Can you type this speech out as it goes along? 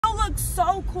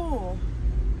so cool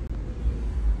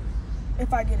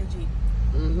if I get a Jeep.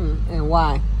 And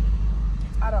why?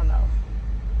 I don't know.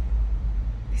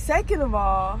 Second of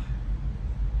all,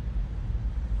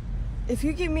 if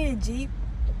you give me a Jeep,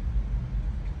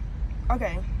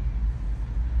 okay,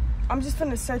 I'm just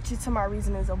gonna search into my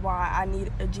reasonings of why I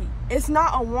need a Jeep. It's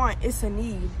not a want, it's a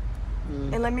need.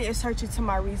 And let me search into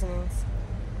my reasonings.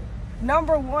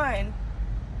 Number one,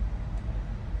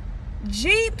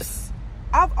 Jeeps,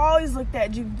 I've always looked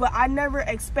at Jeeps, but I never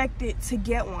expected to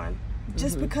get one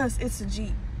just because it's a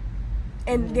Jeep.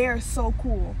 And they're so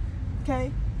cool,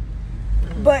 okay?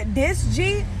 But this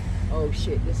Jeep... Oh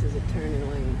shit, this is a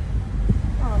turning lane.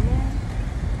 Oh man.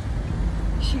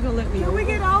 She gonna let me over? Can we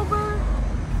get over?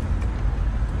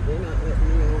 They're not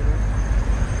letting me over.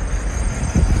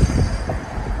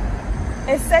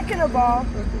 And second of all...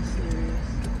 Fucking serious.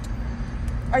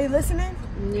 Are you listening?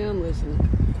 Yeah, I'm listening.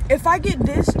 If I get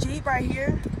this Jeep right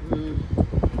here...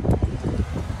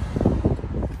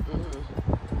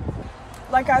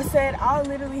 Like I said, I'll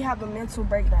literally have a mental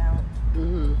breakdown.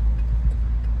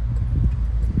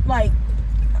 Like,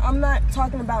 I'm not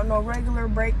talking about no regular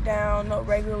breakdown, no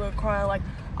regular crying. Like,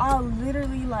 I'll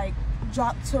literally, like,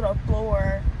 drop to the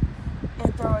floor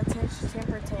and throw a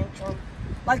temper tantrum.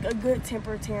 Like a good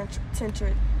temper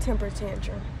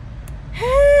tantrum.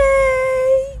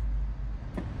 Hey!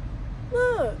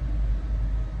 Look.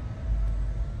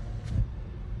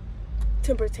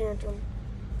 Temper tantrum.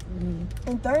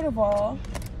 And third of all,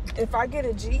 if I get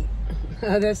a Jeep...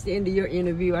 That's the end of your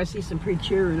interview. I see some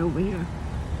pre-cheering over here.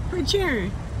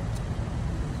 Pre-cheering.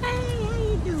 Hey, how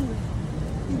you doing?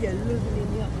 You just looking in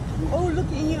here. Oh, look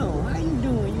at him. How you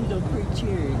doing? You little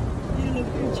pre-cheering. You little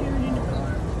pre-cheering in the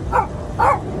car.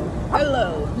 Hello.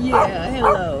 Yeah,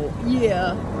 hello.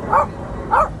 Yeah.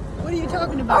 What are you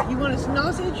talking about? You want a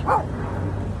sausage?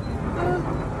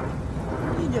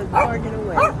 He just barking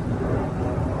away.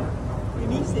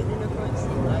 He's sitting in the front seat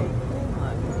like, oh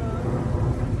my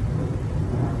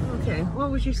God. Okay, what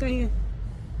was you saying?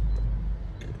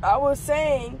 I was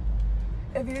saying,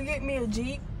 if you get me a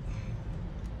Jeep,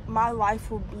 my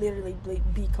life will literally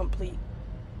be complete.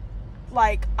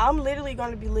 Like, I'm literally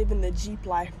going to be living the Jeep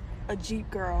life, a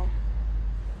Jeep girl.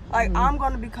 Like, I'm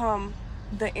going to become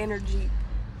the inner Jeep.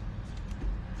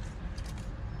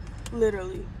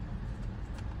 Literally.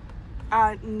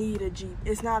 I need a Jeep.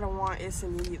 It's not a want, it's a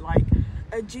need. Like,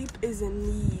 a Jeep is a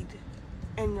need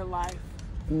in your life.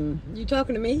 You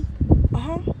talking to me?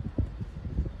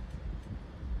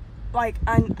 Like,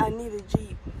 I need a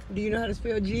Jeep. Do you know how to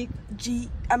spell Jeep?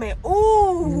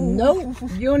 Ooh. Nope.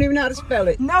 You don't even know how to spell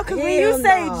it. No, because when you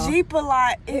say Jeep a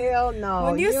lot. Hell no.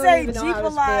 When you say Jeep a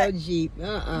lot. Jeep.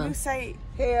 You say.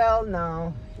 Hell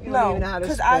no. You don't even know how to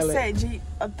spell it. Because I said Jeep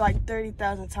like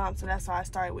 30,000 times, so that's why I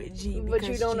started with Jeep. But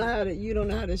you don't know how to. You don't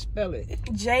know how to spell it.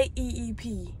 Jeep.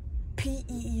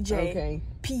 Peej. Okay.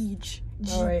 Peej.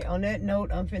 All right. On that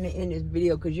note, I'm finna end this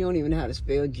video because you don't even know how to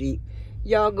spell Jeep.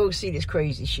 Y'all go see this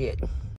crazy shit.